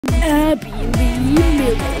Abby Lee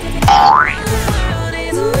Miller.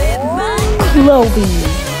 Chloe.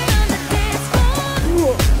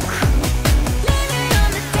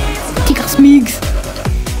 Tika Smeeks.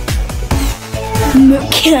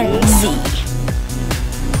 Mackenzie.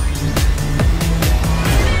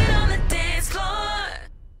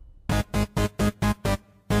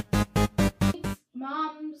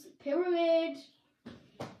 Mom's Pyramid.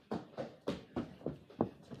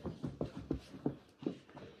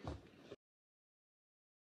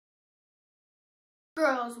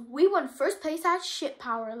 Girls, we won first place at Shit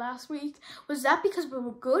Power last week. Was that because we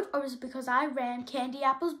were good, or was it because I ran Candy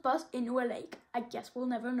Apple's bus into a lake? I guess we'll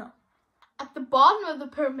never know. At the bottom of the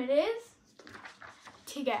pyramid is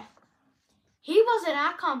Tigger. He wasn't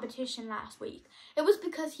at competition last week. It was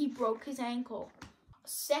because he broke his ankle.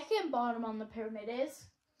 Second bottom on the pyramid is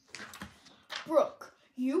Brooke.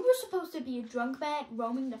 You were supposed to be a drunk man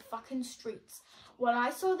roaming the fucking streets. What I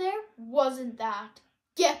saw there wasn't that.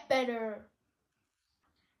 Get better.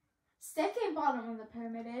 Second bottom of the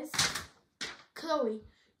pyramid is Chloe.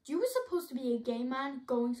 You were supposed to be a gay man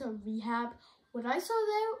going to rehab. What I saw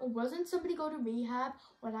there wasn't somebody go to rehab.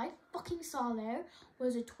 What I fucking saw there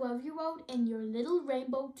was a 12-year-old in your little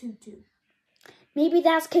rainbow tutu. Maybe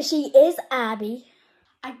that's because she is Abby.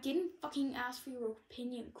 I didn't fucking ask for your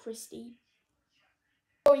opinion, Christy.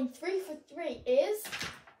 Going 3 for 3 is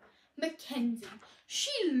Mackenzie.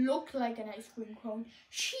 She looked like an ice cream cone.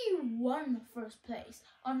 She won first place,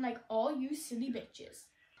 unlike all you silly bitches.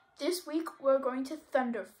 This week, we're going to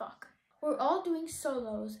Thunderfuck. We're all doing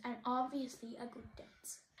solos and obviously a group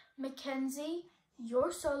dance. Mackenzie,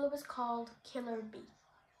 your solo is called Killer Bee.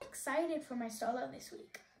 I'm excited for my solo this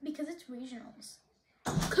week because it's regionals.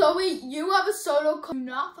 Chloe, you have a solo. Do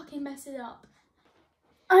not fucking mess it up.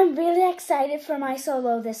 I'm really excited for my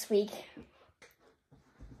solo this week.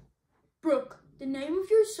 Brooke, the name of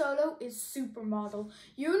your solo is Supermodel.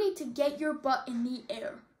 You need to get your butt in the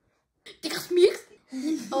air.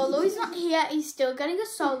 Although he's not here, he's still getting a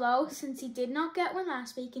solo since he did not get one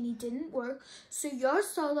last week and he didn't work. So your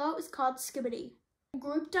solo is called Skibbity.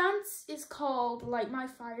 Group dance is called Light My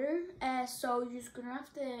Fire. So you're just gonna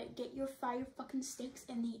have to get your fire fucking sticks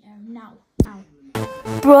in the air now. Ow.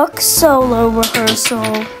 Brooke solo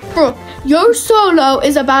rehearsal. Brooke, your solo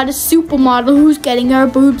is about a supermodel who's getting her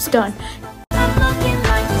boobs done.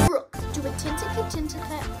 Brooke, do a tintica.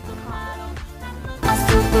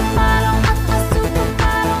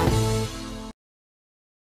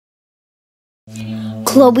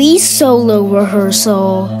 Chloe solo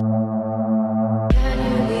rehearsal.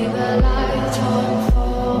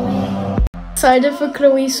 Excited for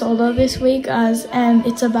Chloe's solo this week as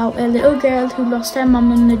it's about a little girl who lost her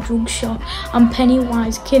mum in the drug shop and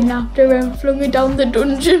Pennywise kidnapped her and flung her down the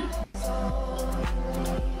dungeon.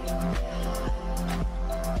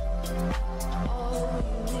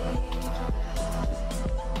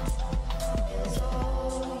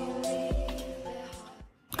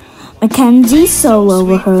 Mackenzie solo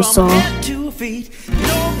rehearsal.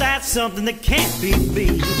 That's something that can't be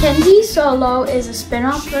beat. Mackenzie solo is a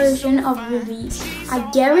spin-off version of rabies. I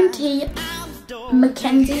guarantee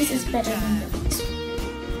Mackenzie's is better than rabies.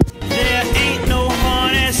 There ain't no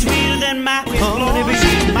honey sweeter than my honey,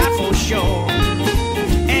 my for sure.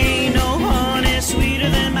 Ain't no honey sweeter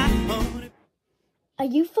than my honey. Are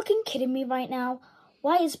you fucking kidding me right now?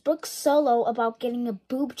 Why is Brooke's solo about getting a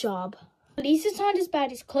boob job? At least it's not as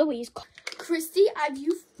bad as Chloe's. Christy,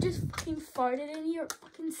 you just fucking farted in here. It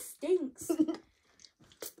fucking stinks.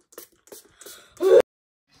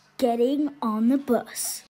 Getting on the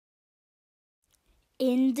bus.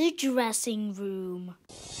 In the dressing room.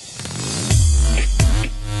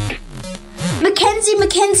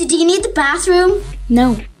 Mackenzie, do you need the bathroom?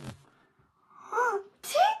 No. Take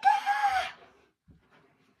it!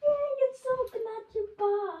 Yeah, it's something at your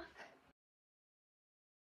back.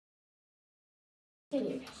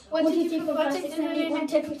 1, 2, 3, 4, 5, 6, 7, 8, 9,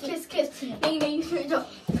 10, kiss.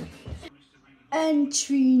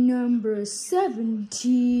 Entry number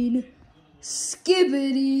 17,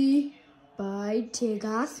 Skibbity by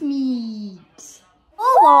Tigger Meat.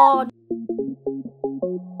 Hold on.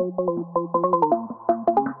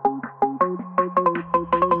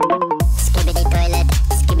 Skibbity toilet,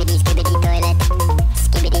 skibbity toilet,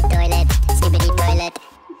 skibbity toilet, skibbity toilet.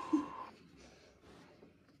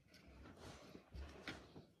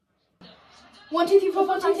 One, two, three, four,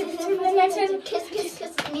 five, six, seven, 8, 9, 10, kiss.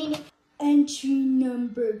 Entry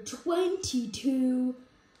number 22,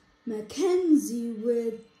 Mackenzie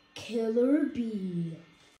with Killer Bee.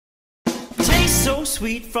 Tastes so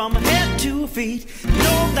sweet from head to feet.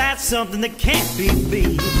 No, that's something that can't be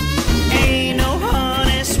beat. Ain't no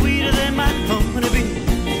honey sweeter than my honeybee.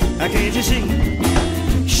 Can't you see?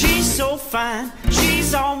 She's so fine,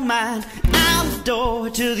 she's all mine. I'm the door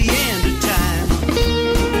to the end of time.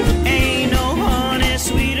 Ain't no honey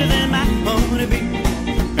sweeter than my honeybee.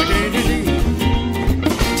 Can't you see?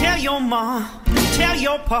 Tell your ma, tell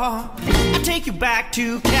your pa, I'll take you back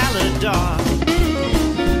to Calydar.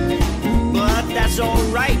 But that's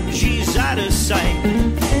alright, she's out of sight.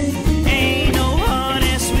 Ain't no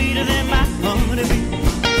honey sweeter than my honeybee.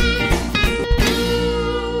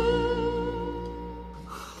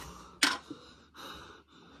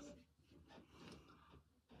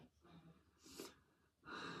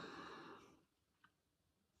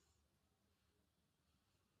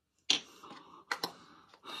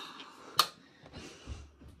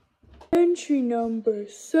 Entry number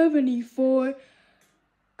 74,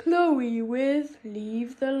 Chloe with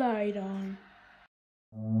Leave the Light On.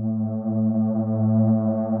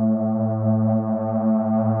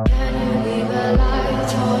 Can you leave the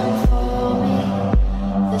light on for me?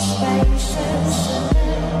 The spaces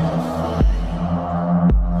solidify.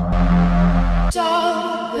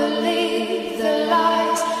 Don't believe the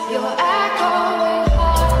lies. You're echoing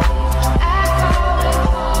heartbeat, echoing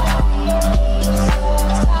heartbeat. Your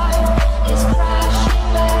time is crashing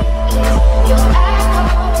lately. You're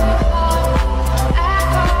echoing heartbeat,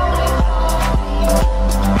 echoing heartbeat.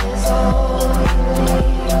 Is all you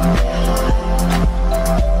leave behind.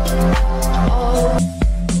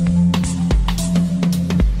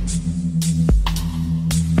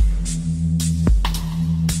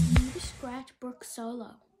 Scratch Brooke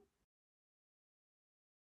solo.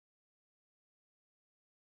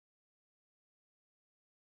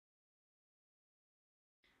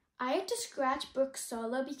 I had to scratch Brooke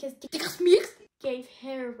solo because gave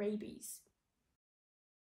her rabies.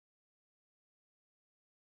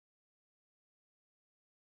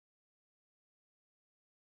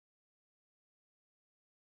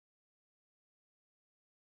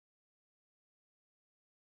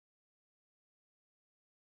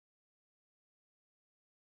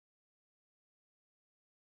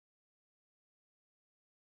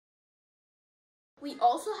 We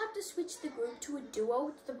also have to switch the group to a duo,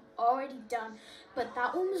 which they've already done, but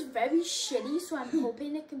that one was very shitty, so I'm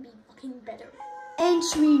hoping it can be fucking better.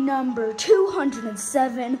 Entry number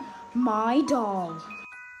 207, My Doll.